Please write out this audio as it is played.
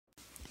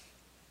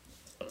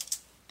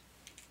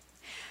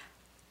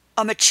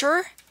A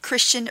mature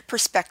Christian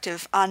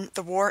perspective on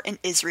the war in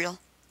Israel.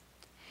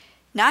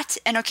 Not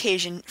an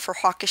occasion for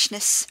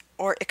hawkishness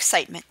or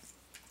excitement.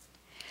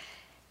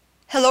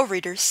 Hello,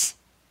 readers.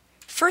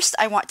 First,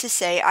 I want to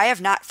say I have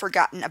not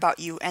forgotten about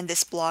you and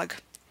this blog.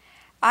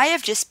 I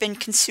have just been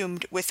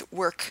consumed with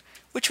work,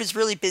 which was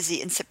really busy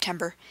in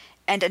September,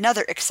 and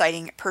another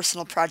exciting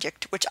personal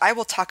project, which I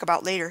will talk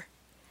about later.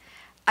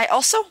 I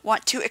also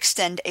want to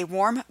extend a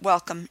warm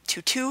welcome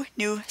to 2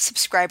 new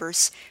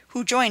subscribers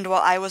who joined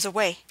while I was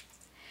away.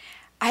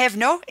 I have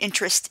no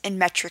interest in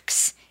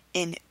metrics,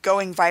 in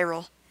going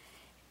viral,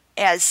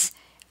 as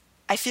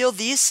I feel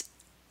these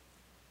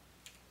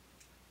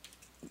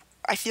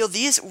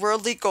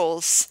worldly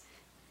goals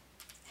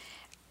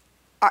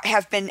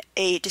have been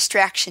a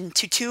distraction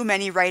to too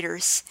many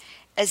writers,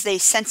 as they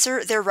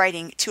censor their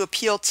writing to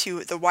appeal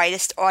to the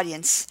widest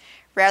audience,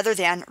 rather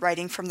than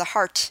writing from the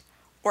heart,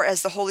 or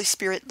as the Holy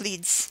Spirit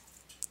leads.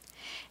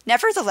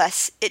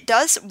 Nevertheless, it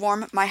does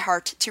warm my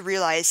heart to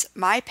realize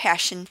my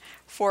passion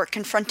for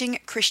confronting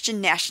Christian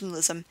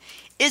nationalism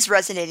is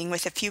resonating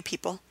with a few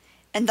people,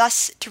 and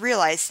thus to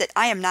realize that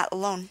I am not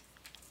alone.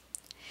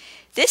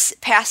 This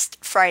past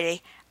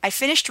Friday, I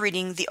finished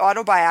reading the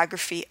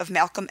autobiography of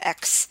Malcolm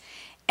X,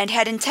 and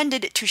had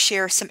intended to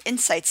share some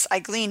insights I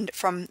gleaned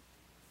from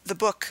the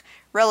book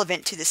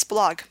relevant to this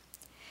blog.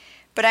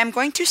 But I am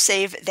going to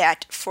save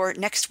that for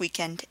next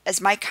weekend,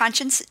 as my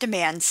conscience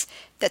demands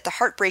that the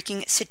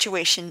heartbreaking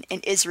situation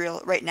in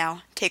Israel right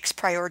now takes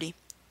priority.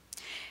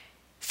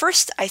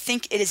 First, I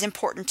think it is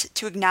important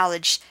to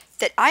acknowledge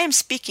that I am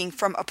speaking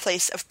from a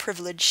place of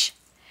privilege.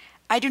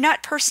 I do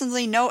not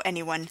personally know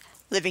anyone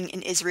living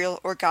in Israel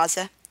or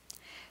Gaza.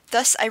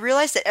 Thus, I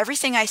realize that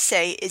everything I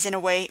say is in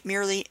a way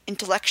merely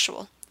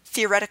intellectual,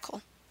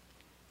 theoretical.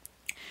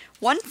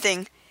 One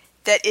thing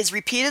that is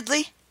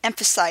repeatedly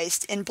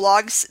emphasized in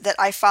blogs that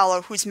I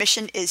follow whose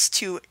mission is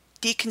to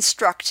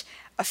deconstruct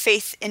a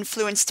faith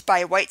influenced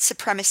by white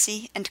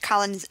supremacy and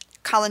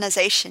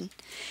colonization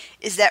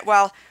is that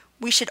while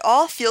we should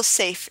all feel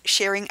safe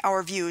sharing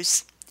our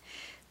views,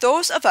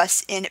 those of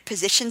us in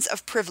positions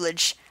of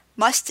privilege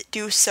must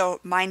do so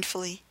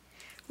mindfully,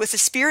 with a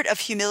spirit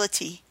of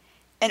humility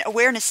and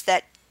awareness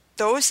that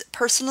those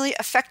personally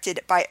affected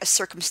by a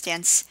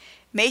circumstance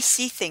may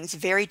see things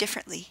very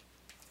differently.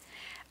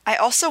 I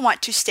also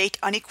want to state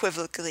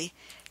unequivocally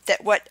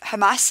that what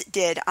Hamas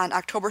did on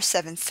October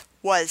 7th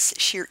was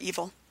sheer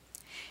evil.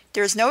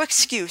 There is no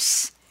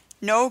excuse,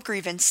 no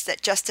grievance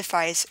that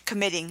justifies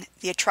committing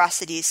the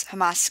atrocities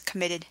Hamas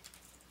committed.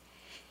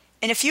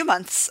 In a few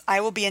months,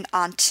 I will be an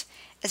aunt,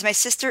 as my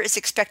sister is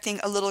expecting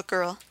a little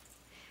girl.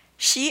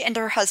 She and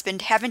her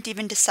husband haven't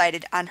even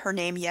decided on her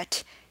name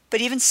yet,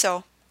 but even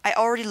so, I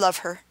already love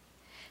her.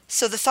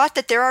 So the thought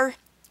that there are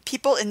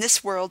people in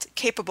this world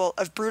capable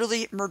of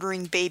brutally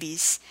murdering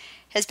babies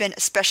has been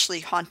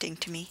especially haunting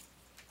to me.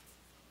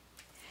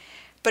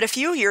 But a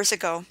few years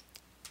ago,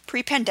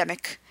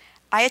 pre-pandemic,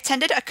 I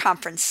attended a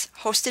conference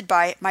hosted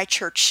by my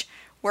church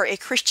where a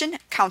Christian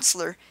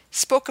counselor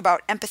spoke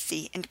about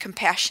empathy and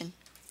compassion.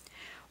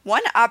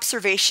 One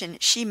observation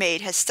she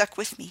made has stuck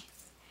with me.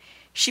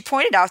 She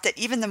pointed out that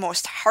even the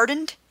most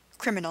hardened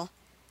criminal,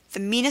 the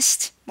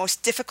meanest,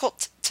 most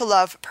difficult to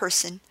love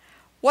person,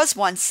 was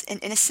once an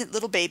innocent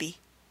little baby.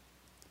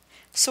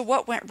 So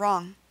what went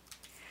wrong?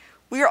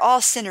 We are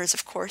all sinners,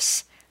 of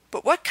course,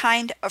 but what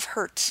kind of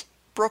hurt,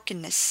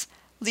 brokenness,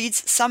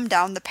 leads some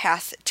down the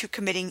path to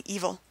committing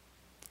evil?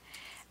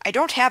 I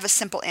don't have a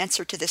simple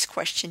answer to this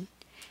question,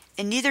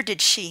 and neither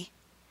did she.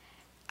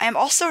 I am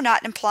also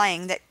not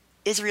implying that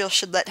Israel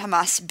should let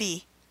Hamas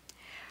be.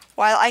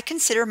 While I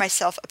consider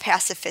myself a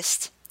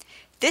pacifist,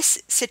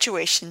 this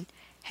situation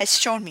has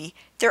shown me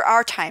there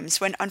are times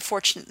when,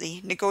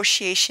 unfortunately,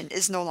 negotiation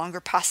is no longer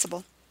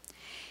possible.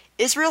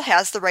 Israel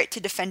has the right to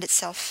defend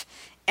itself,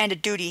 and a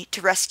duty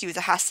to rescue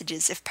the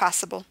hostages if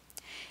possible,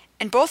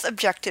 and both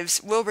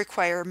objectives will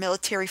require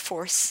military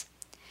force.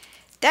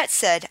 That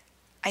said,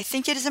 I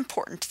think it is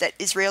important that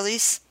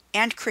Israelis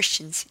and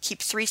Christians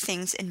keep 3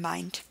 things in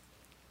mind.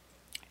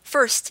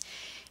 First,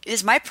 it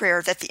is my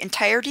prayer that the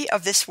entirety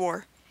of this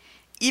war,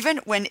 even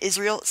when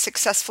Israel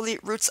successfully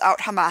roots out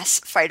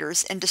Hamas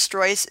fighters and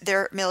destroys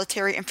their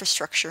military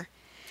infrastructure,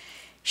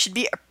 should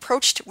be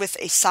approached with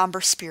a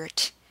somber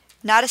spirit,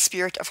 not a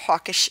spirit of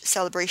hawkish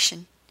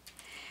celebration.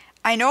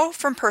 I know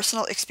from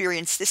personal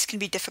experience this can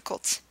be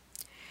difficult.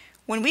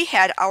 When we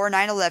had our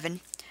 9/11,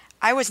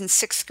 I was in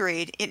 6th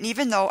grade, and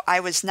even though I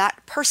was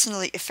not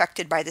personally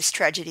affected by this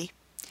tragedy,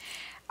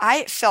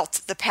 I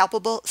felt the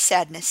palpable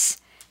sadness,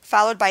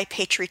 followed by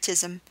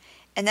patriotism,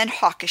 and then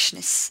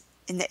hawkishness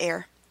in the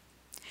air.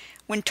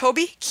 When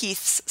Toby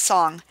Keith's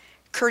song,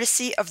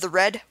 Courtesy of the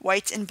Red,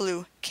 White, and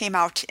Blue, came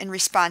out in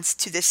response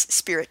to this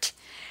spirit,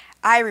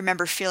 I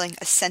remember feeling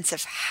a sense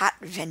of hot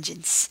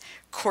vengeance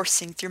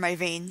coursing through my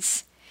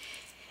veins.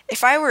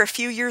 If I were a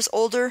few years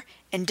older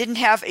and didn't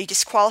have a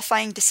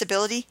disqualifying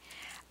disability,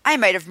 I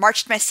might have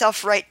marched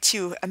myself right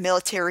to a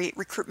military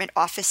recruitment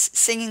office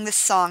singing this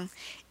song,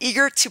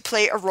 eager to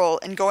play a role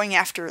in going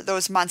after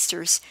those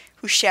monsters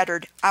who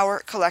shattered our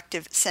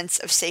collective sense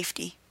of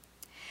safety.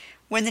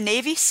 When the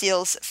Navy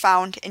SEALs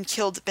found and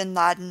killed bin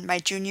Laden my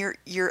junior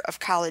year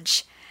of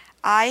college,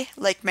 I,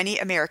 like many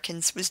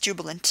Americans, was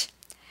jubilant.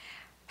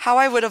 How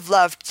I would have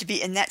loved to be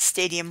in that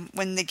stadium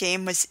when the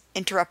game was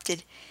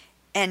interrupted,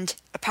 and,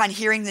 upon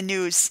hearing the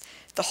news,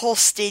 the whole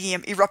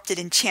stadium erupted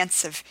in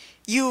chants of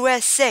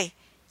USA!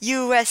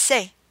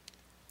 USA!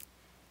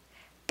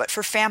 But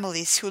for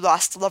families who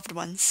lost loved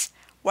ones,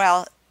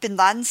 while bin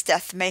Laden's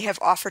death may have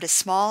offered a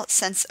small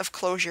sense of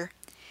closure,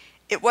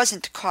 it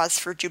wasn't cause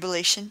for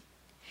jubilation.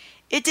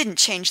 It didn't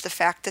change the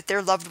fact that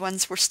their loved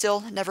ones were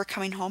still never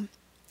coming home.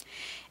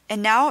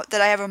 And now that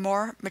I have a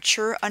more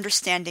mature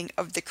understanding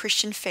of the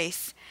Christian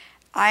faith,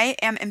 I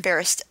am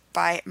embarrassed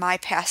by my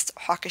past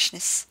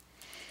hawkishness.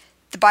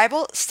 The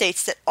Bible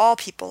states that all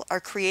people are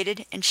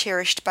created and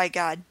cherished by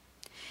God.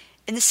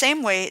 In the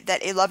same way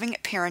that a loving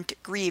parent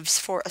grieves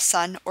for a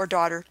son or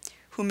daughter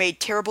who made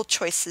terrible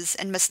choices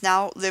and must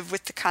now live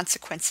with the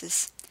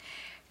consequences,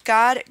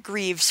 God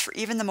grieves for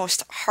even the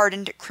most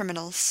hardened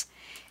criminals,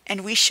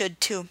 and we should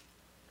too.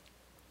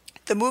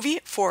 The movie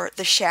for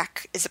The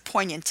Shack is a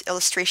poignant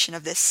illustration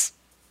of this.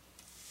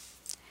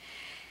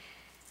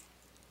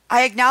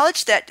 I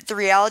acknowledge that the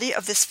reality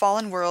of this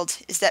fallen world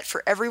is that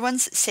for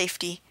everyone's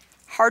safety,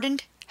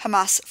 hardened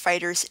Hamas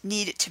fighters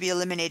need to be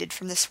eliminated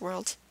from this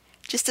world,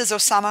 just as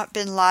Osama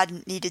bin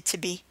Laden needed to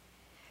be.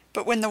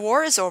 But when the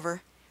war is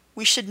over,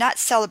 we should not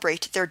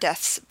celebrate their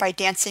deaths by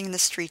dancing in the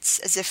streets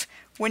as if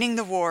winning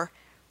the war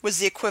was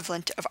the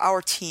equivalent of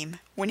our team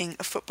winning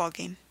a football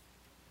game.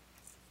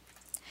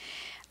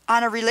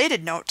 On a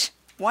related note,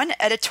 one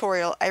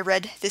editorial I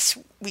read this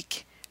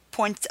week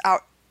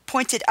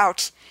pointed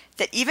out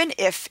that even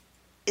if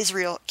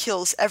Israel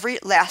kills every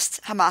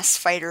last Hamas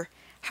fighter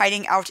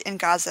hiding out in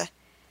Gaza,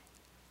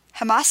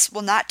 Hamas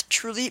will not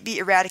truly be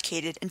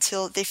eradicated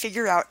until they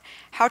figure out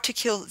how to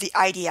kill the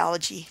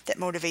ideology that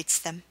motivates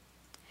them.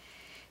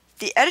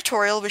 The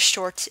editorial was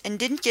short and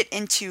didn't get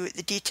into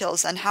the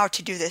details on how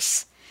to do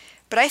this,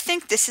 but I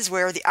think this is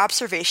where the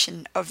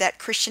observation of that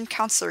Christian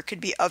counselor could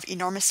be of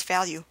enormous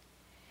value.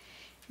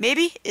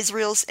 Maybe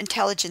Israel's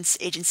intelligence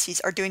agencies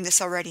are doing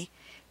this already,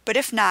 but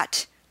if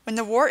not, when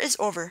the war is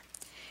over,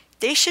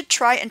 they should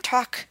try and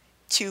talk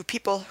to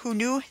people who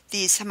knew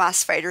these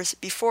Hamas fighters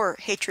before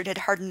hatred had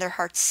hardened their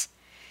hearts.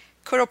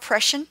 Could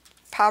oppression,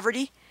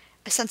 poverty,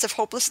 a sense of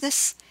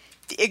hopelessness,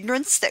 the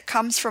ignorance that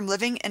comes from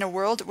living in a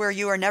world where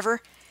you are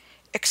never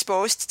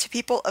exposed to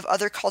people of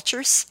other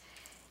cultures,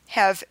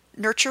 have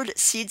nurtured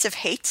seeds of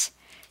hate,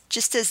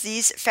 just as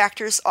these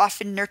factors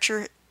often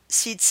nurture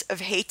seeds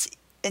of hate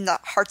in the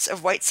hearts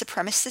of white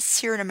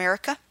supremacists here in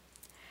America?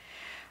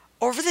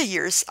 Over the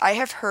years, I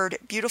have heard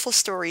beautiful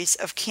stories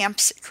of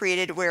camps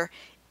created where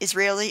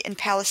Israeli and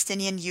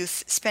Palestinian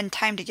youth spend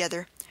time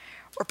together,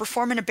 or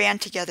perform in a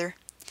band together,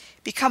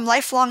 become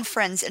lifelong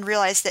friends, and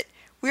realize that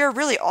we are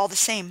really all the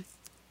same.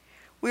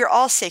 We are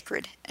all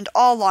sacred, and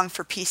all long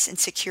for peace and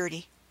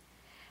security.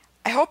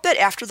 I hope that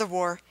after the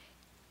war,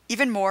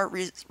 even more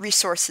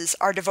resources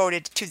are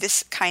devoted to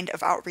this kind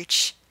of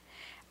outreach.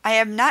 I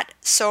am not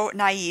so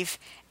naive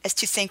as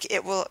to think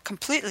it will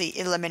completely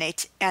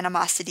eliminate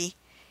animosity,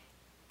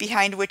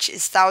 behind which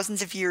is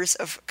thousands of years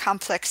of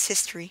complex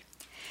history.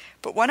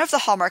 But one of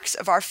the hallmarks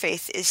of our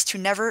faith is to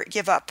never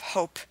give up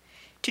hope,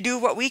 to do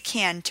what we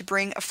can to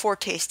bring a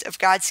foretaste of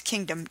God's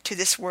kingdom to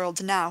this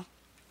world now.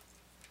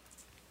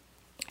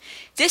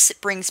 This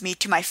brings me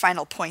to my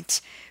final point,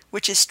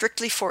 which is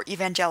strictly for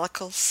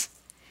evangelicals.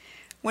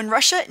 When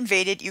Russia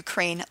invaded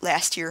Ukraine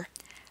last year,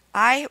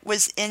 I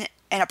was in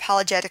an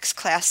apologetics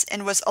class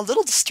and was a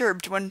little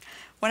disturbed when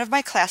one of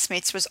my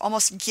classmates was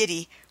almost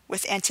giddy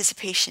with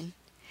anticipation.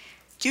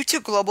 Due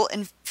to global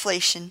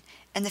inflation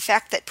and the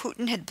fact that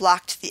Putin had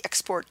blocked the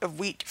export of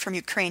wheat from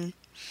Ukraine,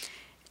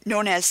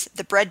 known as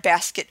the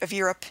breadbasket of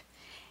Europe,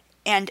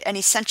 and an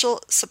essential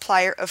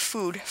supplier of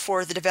food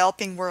for the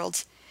developing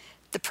world,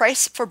 the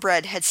price for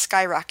bread had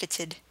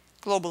skyrocketed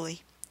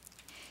globally.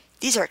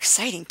 "These are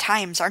exciting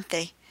times, aren't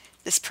they?"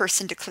 this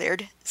person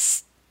declared,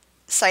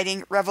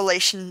 citing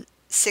Revelation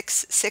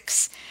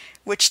 6:6,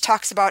 which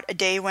talks about a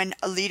day when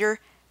a liter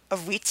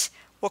of wheat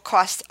will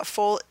cost a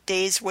full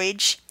day's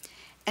wage,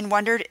 and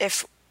wondered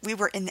if we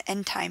were in the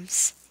end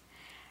times.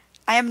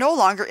 I am no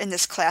longer in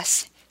this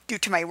class due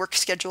to my work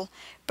schedule,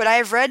 but I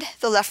have read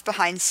the Left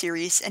Behind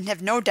series and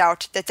have no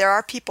doubt that there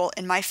are people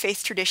in my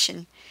faith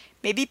tradition,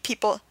 maybe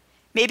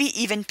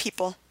even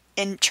people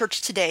in church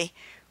today,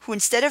 who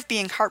instead of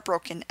being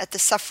heartbroken at the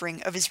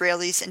suffering of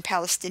Israelis and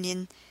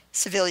Palestinian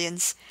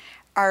civilians,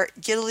 are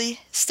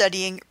giddily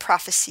studying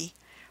prophecy,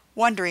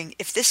 wondering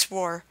if this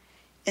war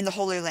in the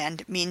Holy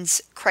Land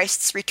means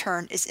Christ's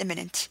return is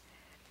imminent.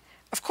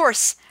 Of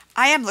course,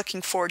 I am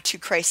looking forward to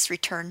Christ's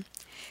return,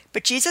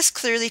 but Jesus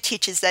clearly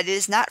teaches that it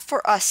is not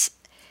for us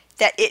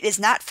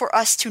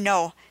to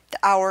know the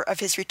hour of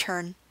his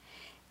return,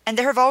 and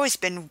there have always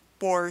been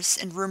wars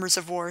and rumors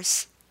of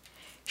wars.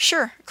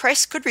 Sure,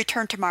 Christ could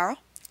return tomorrow,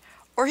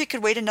 or he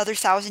could wait another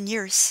 1,000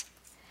 years.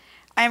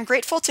 I am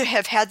grateful to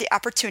have had the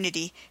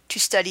opportunity to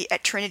study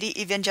at Trinity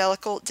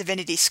Evangelical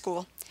Divinity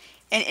School,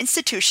 an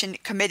institution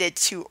committed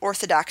to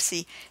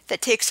orthodoxy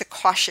that takes a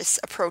cautious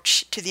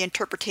approach to the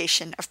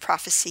interpretation of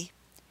prophecy.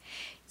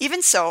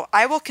 Even so,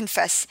 I will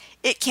confess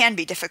it can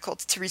be difficult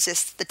to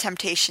resist the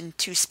temptation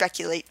to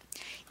speculate,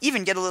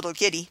 even get a little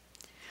giddy.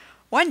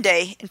 One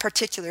day, in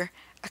particular,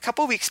 a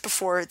couple weeks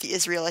before the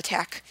Israel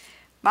attack,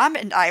 Mom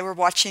and I were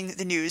watching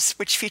the news,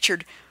 which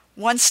featured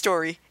one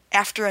story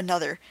after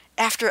another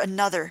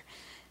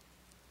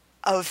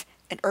of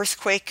an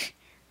earthquake,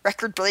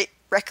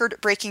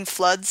 record-breaking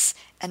floods,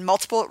 and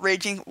multiple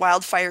raging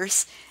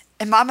wildfires,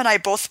 and Mom and I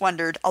both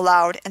wondered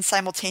aloud and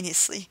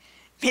simultaneously,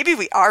 maybe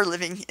we are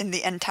living in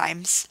the end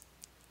times.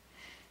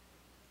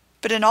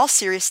 But in all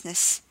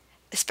seriousness,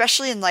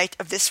 especially in light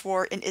of this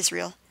war in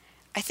Israel,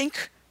 I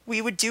think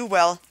we would do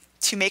well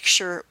to make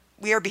sure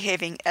we are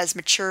behaving as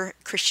mature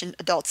Christian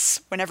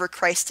adults whenever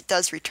Christ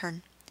does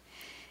return.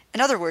 In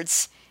other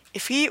words,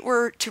 if he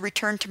were to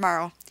return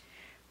tomorrow,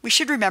 we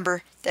should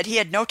remember that he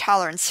had no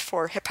tolerance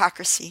for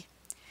hypocrisy.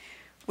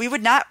 We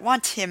would not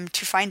want him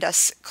to find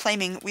us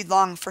claiming we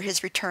long for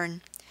his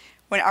return,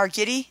 when our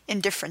giddy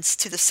indifference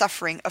to the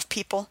suffering of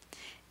people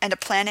and a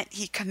planet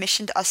he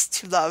commissioned us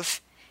to love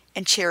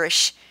and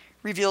cherish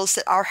reveals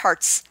that our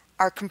hearts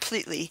are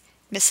completely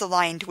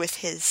misaligned with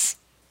his.